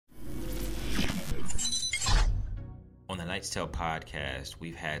Knight's Tale podcast,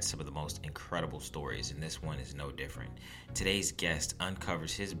 we've had some of the most incredible stories, and this one is no different. Today's guest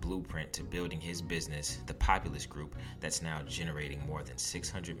uncovers his blueprint to building his business, the Populous Group, that's now generating more than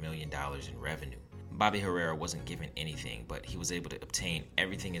 $600 million in revenue. Bobby Herrera wasn't given anything, but he was able to obtain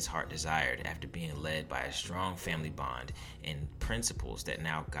everything his heart desired after being led by a strong family bond and principles that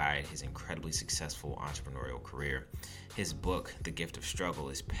now guide his incredibly successful entrepreneurial career. His book, The Gift of Struggle,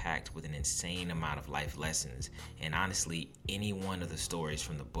 is packed with an insane amount of life lessons, and honestly, any one of the stories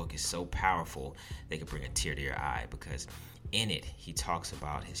from the book is so powerful they could bring a tear to your eye, because in it, he talks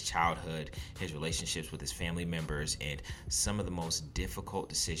about his childhood, his relationships with his family members, and some of the most difficult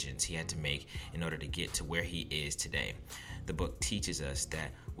decisions he had to make in order to get to where he is today. The book teaches us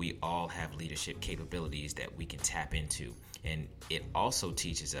that we all have leadership capabilities that we can tap into, and it also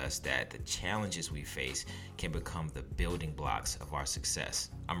teaches us that the challenges we face can become the building blocks of our success.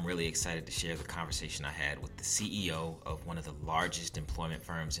 I'm really excited to share the conversation I had with the CEO of one of the largest employment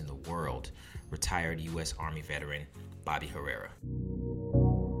firms in the world, retired U.S. Army veteran Bobby Herrera.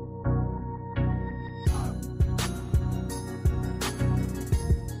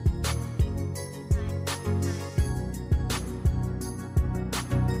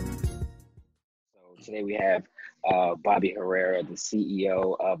 Today we have Bobby Herrera, the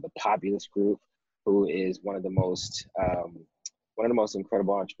CEO of the Populous Group, who is one of the most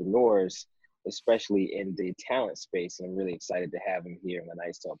incredible entrepreneurs, especially in the talent space. And I'm really excited to have him here on the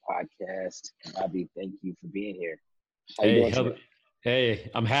Knight's Tale podcast. Bobby, thank you for being here. How you doing today?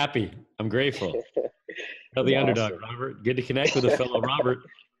 Hey, I'm happy. I'm grateful. Tell the underdog, Robert. Good to connect with a fellow Robert.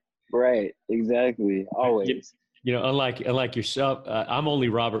 Right, exactly. Always. You know, unlike yourself, I'm only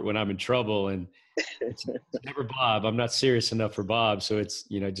Robert when I'm in trouble, and it's never Bob. I'm not serious enough for Bob, so it's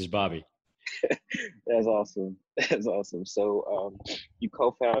just Bobby. That's awesome. That's awesome. So, you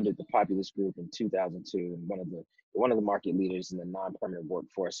co-founded the Populous Group in 2002, and one of the market leaders in the non-permanent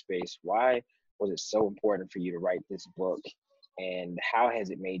workforce space. Why was it so important for you to write this book, and how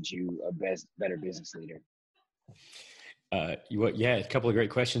has it made you a better business leader? A couple of great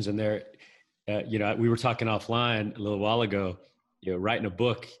questions in there. We were talking offline a little while ago. Writing a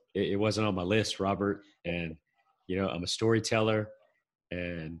book, it wasn't on my list, Robert. And I'm a storyteller,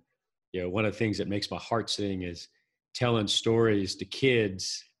 and one of the things that makes my heart sing is telling stories to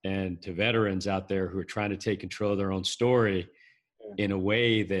kids and to veterans out there who are trying to take control of their own story in a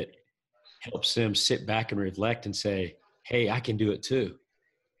way that helps them sit back and reflect and say, hey, I can do it too.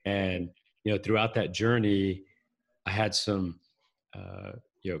 And throughout that journey, I had some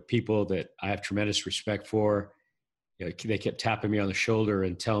people that I have tremendous respect for. They kept tapping me on the shoulder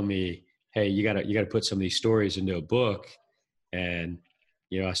and telling me, hey, you gotta put some of these stories into a book. And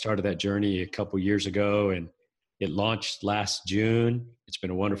I started that journey a couple years ago, and it launched last June. It's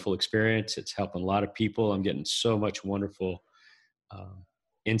been a wonderful experience. It's helping a lot of people. I'm getting so much wonderful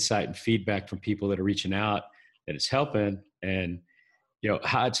insight and feedback from people that are reaching out that it's helping. And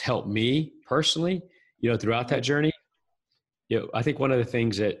how it's helped me personally, throughout that journey. I think one of the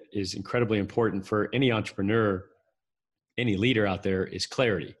things that is incredibly important for any entrepreneur, any leader out there, is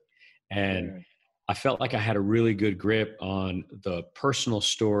clarity. And I felt like I had a really good grip on the personal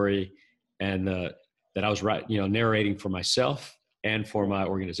story, and that I was narrating for myself and for my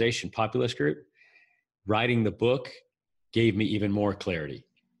organization, Populous Group. Writing the book gave me even more clarity.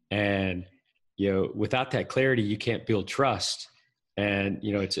 And, without that clarity, you can't build trust. And,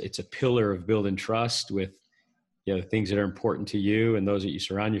 it's a pillar of building trust with, the things that are important to you and those that you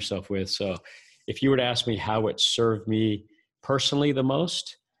surround yourself with. So if you were to ask me how it served me personally the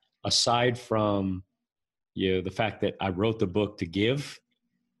most, aside from, the fact that I wrote the book to give,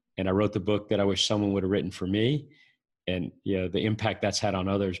 and I wrote the book that I wish someone would have written for me, and, the impact that's had on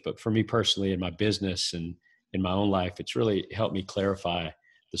others. But for me personally, in my business and in my own life, it's really helped me clarify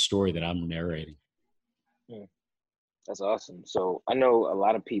the story that I'm narrating. That's awesome. So I know a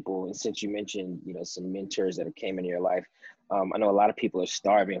lot of people, and since you mentioned, some mentors that have came into your life, I know a lot of people are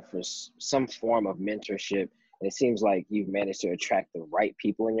starving for some form of mentorship. And it seems like you've managed to attract the right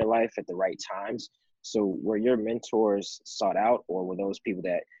people in your life at the right times. So were your mentors sought out, or were those people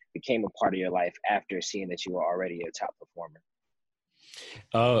that became a part of your life after seeing that you were already a top performer?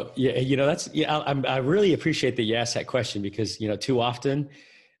 Oh, yeah. I really appreciate that you asked that question, because, too often,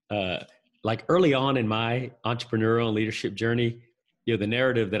 like early on in my entrepreneurial and leadership journey, the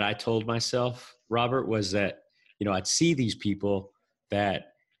narrative that I told myself, Robert, was that, I'd see these people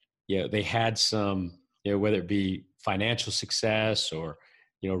that, they had some, whether it be financial success or,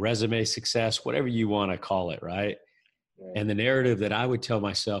 resume success, whatever you want to call it. Right. Yeah. And the narrative that I would tell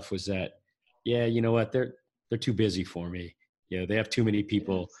myself was that, yeah, you know what, they're too busy for me. They have too many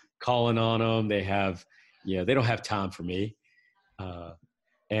people calling on them. They have, they don't have time for me.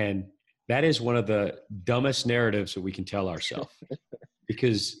 And that is one of the dumbest narratives that we can tell ourselves,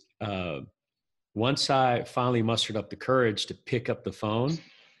 because once I finally mustered up the courage to pick up the phone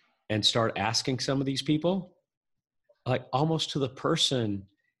and start asking some of these people, like almost to the person,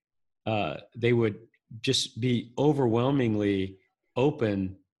 they would just be overwhelmingly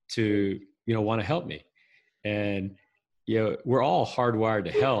open to, want to help me. And, we're all hardwired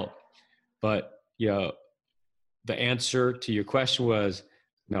to help, but, the answer to your question was,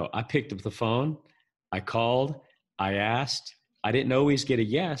 no, I picked up the phone, I called, I asked, I didn't always get a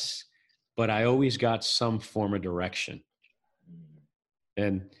yes, but I always got some form of direction.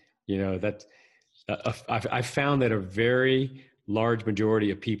 And, that I've found that a very large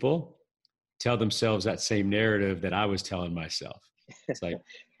majority of people tell themselves that same narrative that I was telling myself. It's like,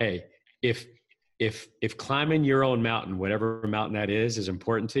 hey, if climbing your own mountain, whatever mountain that is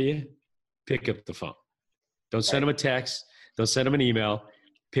important to you, pick up the phone. Don't send them a text. Don't send them an email.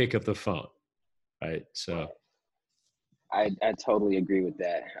 Pick up the phone. Right. So I totally agree with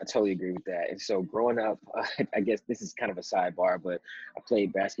that. I totally agree with that. And so growing up, I guess this is kind of a sidebar, but I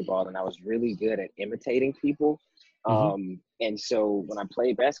played basketball and I was really good at imitating people. And so when I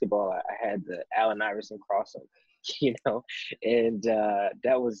played basketball, I had the Allen Iverson crossover, and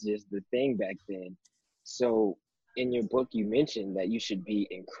that was just the thing back then. So in your book, you mentioned that you should be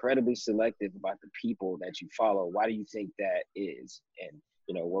incredibly selective about the people that you follow. Why do you think that is? And,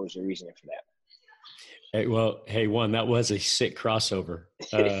 what was your reasoning for that? Hey, one, that was a sick crossover.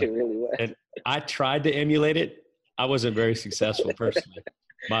 It really was. And I tried to emulate it. I wasn't very successful personally.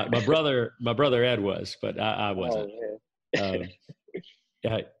 My brother Ed was, but I wasn't.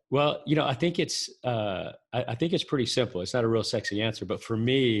 Well, I think it's pretty simple. It's not a real sexy answer, but for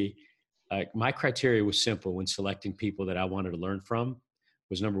me, my criteria was simple when selecting people that I wanted to learn from.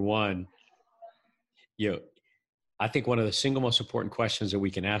 Was number one, I think one of the single most important questions that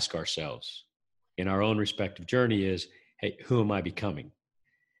we can ask ourselves in our own respective journey is, hey, who am I becoming?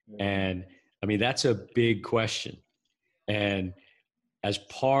 And I mean, that's a big question. And as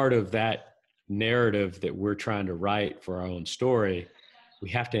part of that narrative that we're trying to write for our own story, we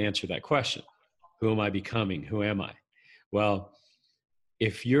have to answer that question. Who am I becoming? Who am I? Well,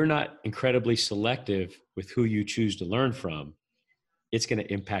 if you're not incredibly selective with who you choose to learn from, it's going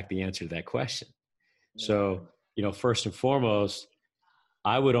to impact the answer to that question. So, first and foremost,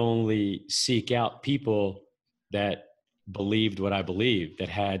 I would only seek out people that believed what I believed, that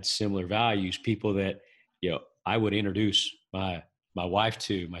had similar values, people that, I would introduce my wife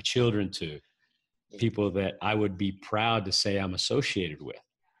to, my children to, people that I would be proud to say I'm associated with.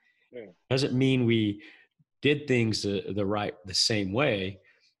 Doesn't mean we did things the same way,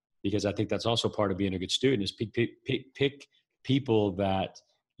 because I think that's also part of being a good student is pick people that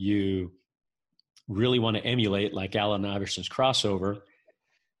you really want to emulate, like Allen Iverson's crossover.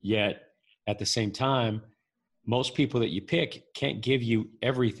 Yet at the same time, most people that you pick can't give you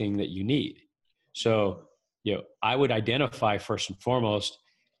everything that you need. So, I would identify first and foremost,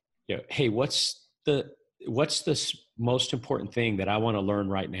 hey, what's the most important thing that I want to learn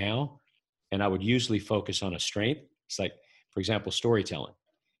right now? And I would usually focus on a strength. It's like, for example, storytelling.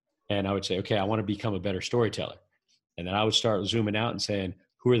 And I would say, okay, I want to become a better storyteller. And then I would start zooming out and saying,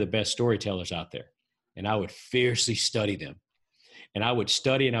 who are the best storytellers out there? And I would fiercely study them. And I would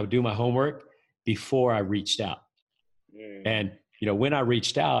study and I would do my homework before I reached out. And, when I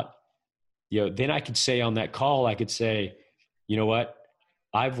reached out, then I could say on that call, I could say, you know what?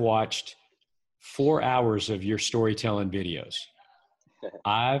 I've watched 4 hours of your storytelling videos.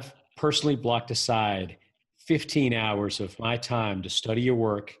 I've personally blocked aside 15 hours of my time to study your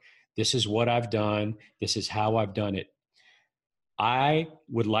work. This is what I've done. This is how I've done it. I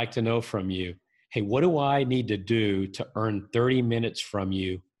would like to know from you, hey, what do I need to do to earn 30 minutes from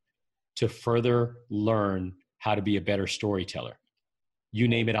you to further learn how to be a better storyteller? You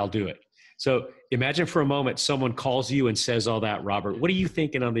name it, I'll do it. So imagine for a moment someone calls you and says all that, Robert. What are you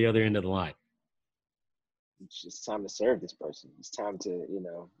thinking on the other end of the line? It's time to serve this person. It's time to,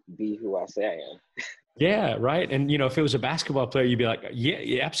 be who I say I am. Yeah, right. And, if it was a basketball player, you'd be like,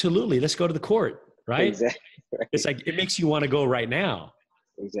 yeah, absolutely. Let's go to the court, right? Exactly. Right. It's like, it makes you want to go right now.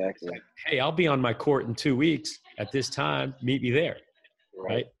 Exactly. Like, hey, I'll be on my court in 2 weeks at this time. Meet me there,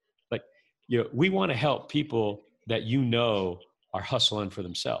 right? Like, we want to help people that are hustling for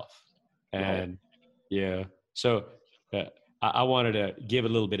themselves. And so I wanted to give a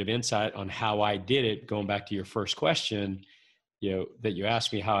little bit of insight on how I did it, going back to your first question, that you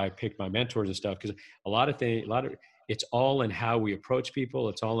asked me how I picked my mentors and stuff, because a lot of it's all in how we approach people.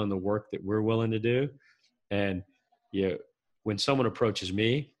 It's all in the work that we're willing to do. And when someone approaches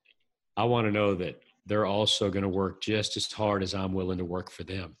me, I want to know that they're also going to work just as hard as I'm willing to work for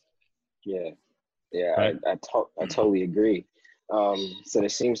them. Yeah. Yeah, Right. I totally agree. So there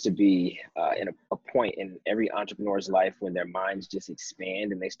seems to be a point in every entrepreneur's life when their minds just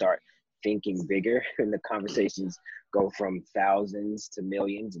expand and they start thinking bigger, and the conversations go from thousands to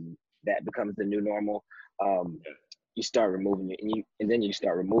millions, and that becomes the new normal. You start removing and then you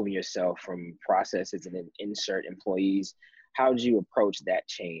start removing yourself from processes and then insert employees. How did you approach that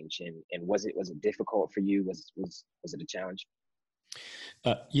change, and was it difficult for you? Was it a challenge?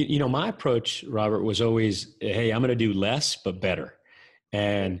 My approach, Robert, was always, hey, I'm going to do less but better,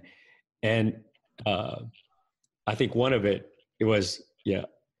 and and uh, I think one of it was, yeah,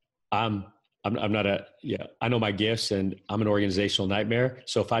 I'm I'm not I know my gifts, and I'm an organizational nightmare.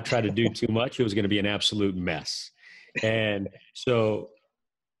 So if I try to do too much, it was going to be an absolute mess. And so,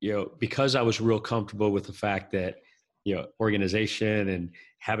 because I was real comfortable with the fact that, organization and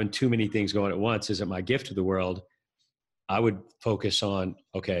having too many things going at once isn't my gift to the world, I would focus on,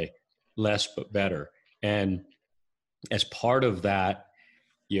 okay, less but better. And as part of that,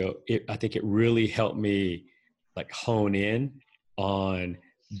 I think it really helped me like hone in on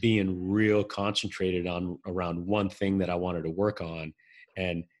being real concentrated on around one thing that I wanted to work on.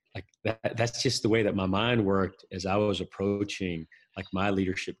 And like that's just the way that my mind worked as I was approaching like my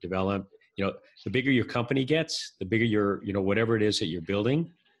leadership development. The bigger your company gets, the bigger whatever it is that you're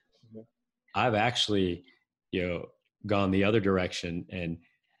building. I've actually, gone the other direction, and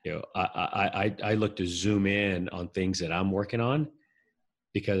I look to zoom in on things that I'm working on,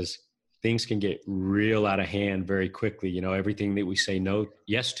 because things can get real out of hand very quickly. Everything that we say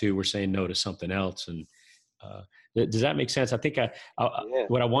yes to, we're saying no to something else. And does that make sense? I think Yeah.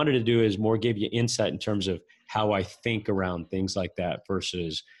 what I wanted to do is more give you insight in terms of how I think around things like that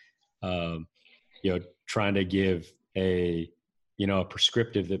versus, trying to give a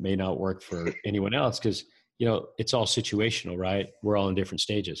prescriptive that may not work for anyone else. Cause it's all situational, right? We're all in different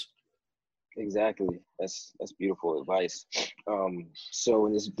stages. Exactly. That's beautiful advice. So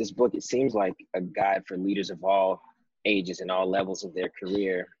in this book, it seems like a guide for leaders of all ages and all levels of their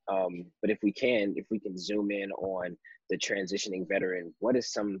career. But if we can zoom in on the transitioning veteran, what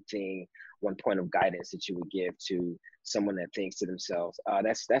is one point of guidance that you would give to someone that thinks to themselves,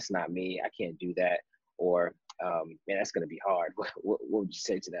 that's not me, I can't do that, or man, that's going to be hard. What would you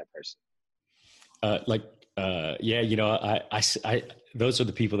say to that person? Those are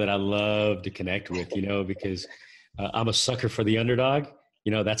the people that I love to connect with, because I'm a sucker for the underdog.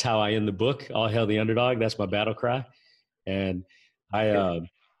 That's how I end the book. All hail the underdog. That's my battle cry. And I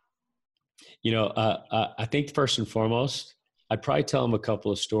think first and foremost, I'd probably tell them a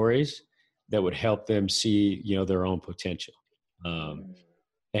couple of stories that would help them see, their own potential.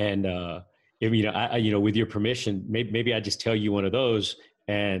 With your permission, maybe I just tell you one of those,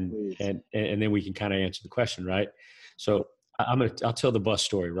 and then we can kind of answer the question, right? So I'll tell the bus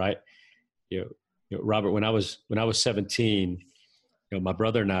story, right? Robert, when I was 17, my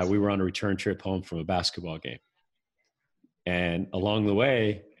brother and we were on a return trip home from a basketball game, and along the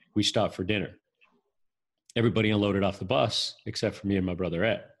way we stopped for dinner. Everybody unloaded off the bus except for me and my brother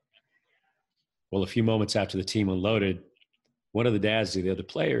Ed. Well, a few moments after the team unloaded, one of the dads of the other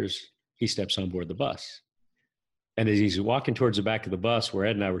players, he steps on board the bus. And as he's walking towards the back of the bus where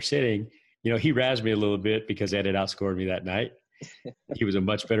Ed and I were sitting, he razzed me a little bit because Ed had outscored me that night. He was a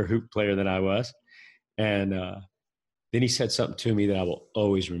much better hoop player than I was. And then he said something to me that I will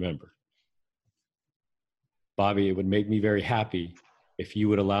always remember. Bobby, it would make me very happy if you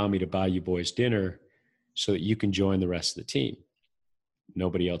would allow me to buy you boys dinner so that you can join the rest of the team.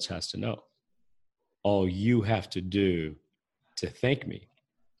 Nobody else has to know. All you have to do to thank me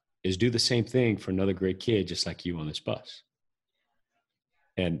is do the same thing for another great kid just like you on this bus.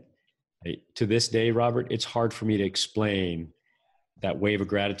 And to this day, Robert, it's hard for me to explain that wave of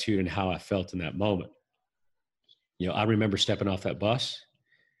gratitude and how I felt in that moment. I remember stepping off that bus,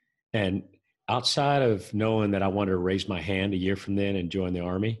 and outside of knowing that I wanted to raise my hand a year from then and join the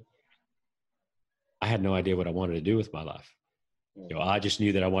Army, I had no idea what I wanted to do with my life. I just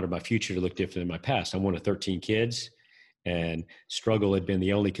knew that I wanted my future to look different than my past. I'm one of 13 kids, and struggle had been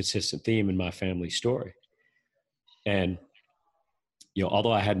the only consistent theme in my family story. And,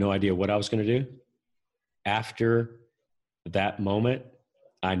 although I had no idea what I was going to do, after that moment,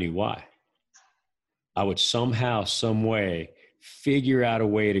 I knew why. I would somehow, some way figure out a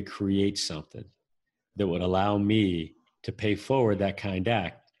way to create something that would allow me to pay forward that kind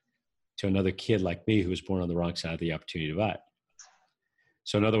act to another kid like me who was born on the wrong side of the opportunity divide.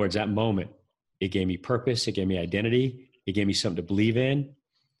 So in other words, that moment, it gave me purpose, it gave me identity, it gave me something to believe in,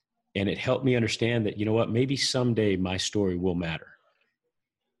 and it helped me understand that, maybe someday my story will matter.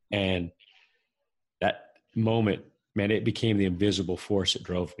 And moment, man, it became the invisible force that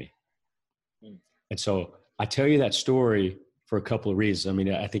drove me. Mm. And so I tell you that story for a couple of reasons. I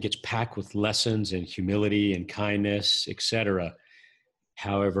mean, I think it's packed with lessons and humility and kindness, etc.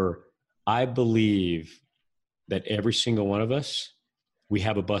 However, I believe that every single one of us, we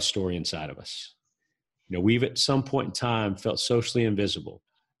have a bus story inside of us. You know, we've at some point in time felt socially invisible.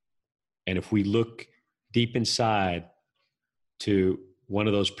 And if we look deep inside to one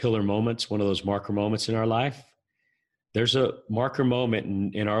of those pillar moments, one of those marker moments in our life, there's a marker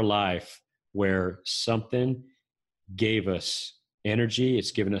moment in our life where something gave us energy.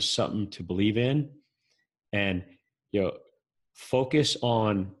 It's given us something to believe in. And, you know, focus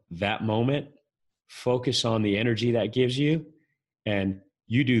on that moment, focus on the energy that gives you. And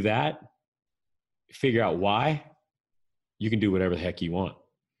you do that, figure out why, you can do whatever the heck you want.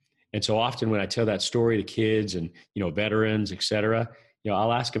 And so often when I tell that story to kids and, you know, veterans, et cetera, you know,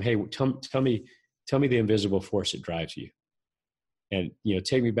 I'll ask them, hey, tell me the invisible force that drives you. And, you know,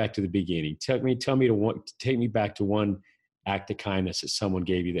 take me back to the beginning. Take me back to one act of kindness that someone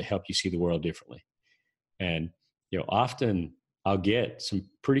gave you that helped you see the world differently. And, you know, often I'll get some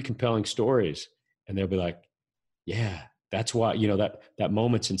pretty compelling stories and they'll be like, yeah, that's why, you know, that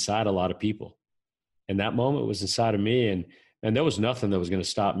moment's inside a lot of people. And that moment was inside of me. And there was nothing that was going to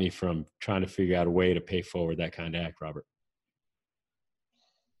stop me from trying to figure out a way to pay forward that kind of act, Robert.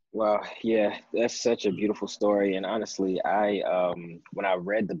 Well, yeah, that's such a beautiful story. And honestly, when I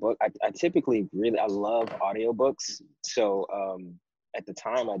read the book, I typically I love audiobooks. So at the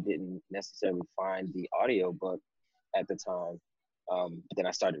time, I didn't necessarily find the audiobook at the time. But then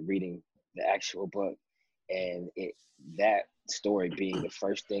I started reading the actual book, and that story being the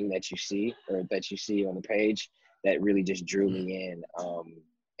first thing that you see on the page, that really just drew me in.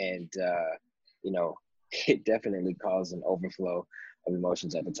 And you know, it definitely caused an overflow of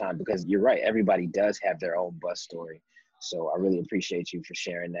emotions at the time, because you're right, everybody does have their own bus story. So I really appreciate you for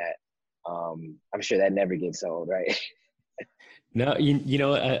sharing that. I'm sure that never gets old, right? No,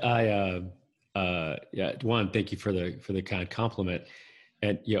 yeah, one, thank you for the kind compliment.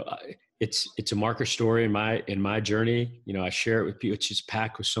 And, you know, it's a marker story in my journey. You know, I share it with people. It's just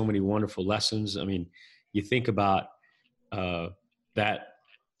packed with so many wonderful lessons. I mean, you think about that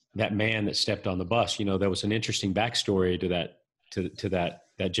man that stepped on the bus. You know, there was an interesting backstory to that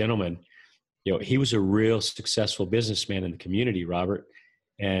gentleman. You know, he was a real successful businessman in the community, Robert.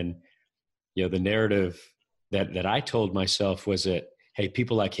 And, you know, the narrative that I told myself was that, hey,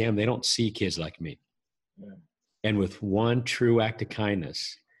 people like him, they don't see kids like me. Yeah. And with one true act of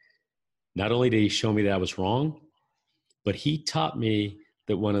kindness, not only did he show me that I was wrong, but he taught me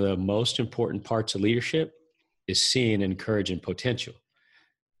that one of the most important parts of leadership is seeing and encouraging potential.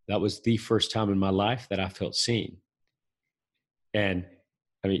 That was the first time in my life that I felt seen. And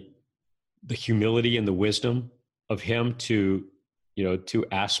I mean, the humility and the wisdom of him to, you know, to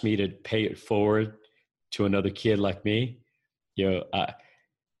ask me to pay it forward to another kid like me, you know, I'm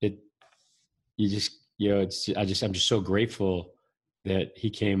just so grateful that he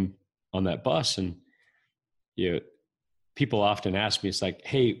came on that bus. And, you know, people often ask me, it's like,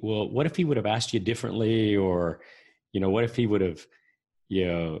 hey, well, what if he would have asked you differently? Or, you know, what if he would have, you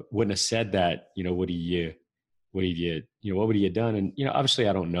know, wouldn't have said that, you know, what would he have done? And, you know, obviously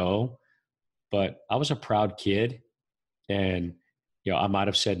I don't know, but I was a proud kid and, you know, I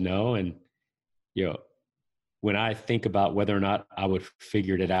might've said no. And, you know, when I think about whether or not I would have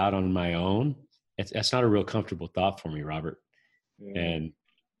figured it out on my own, that's not a real comfortable thought for me, Robert. Yeah. And,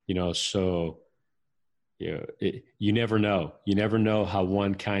 you know, so, you know, you never know how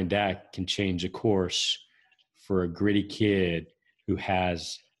one kind act can change a course for a gritty kid who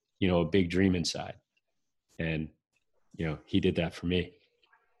has, you know, a big dream inside. And, you know, he did that for me.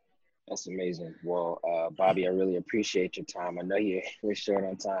 That's amazing. Well, Bobby, I really appreciate your time. I know we're short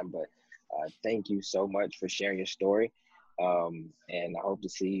on time, but thank you so much for sharing your story. And I hope to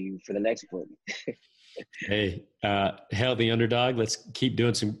see you for the next book. Hey, hell, the underdog. Let's keep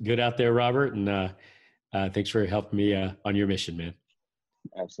doing some good out there, Robert. And thanks for helping me on your mission, man.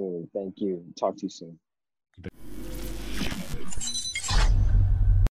 Absolutely. Thank you. Talk to you soon.